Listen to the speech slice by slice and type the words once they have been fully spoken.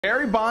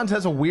Barry Bonds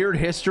has a weird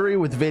history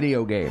with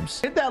video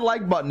games. Hit that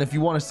like button if you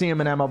want to see him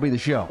in MLB The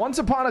Show. Once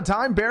upon a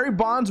time, Barry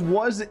Bonds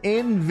was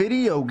in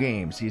video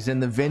games. He's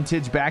in the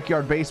vintage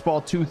Backyard Baseball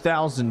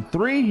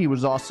 2003. He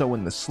was also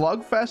in the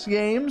Slugfest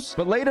games.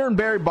 But later in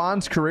Barry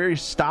Bonds' career, he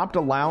stopped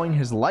allowing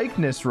his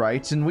likeness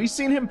rights, and we've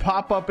seen him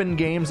pop up in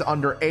games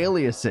under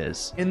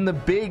aliases. In the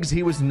bigs,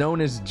 he was known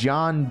as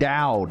John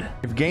Dowd.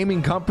 If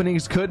gaming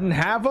companies couldn't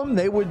have him,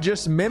 they would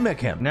just mimic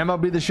him. In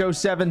MLB The Show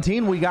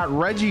 17, we got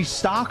Reggie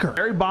Stocker.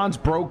 Barry Bonds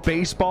broke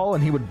baseball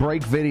and he would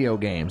break video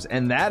games,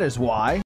 and that is why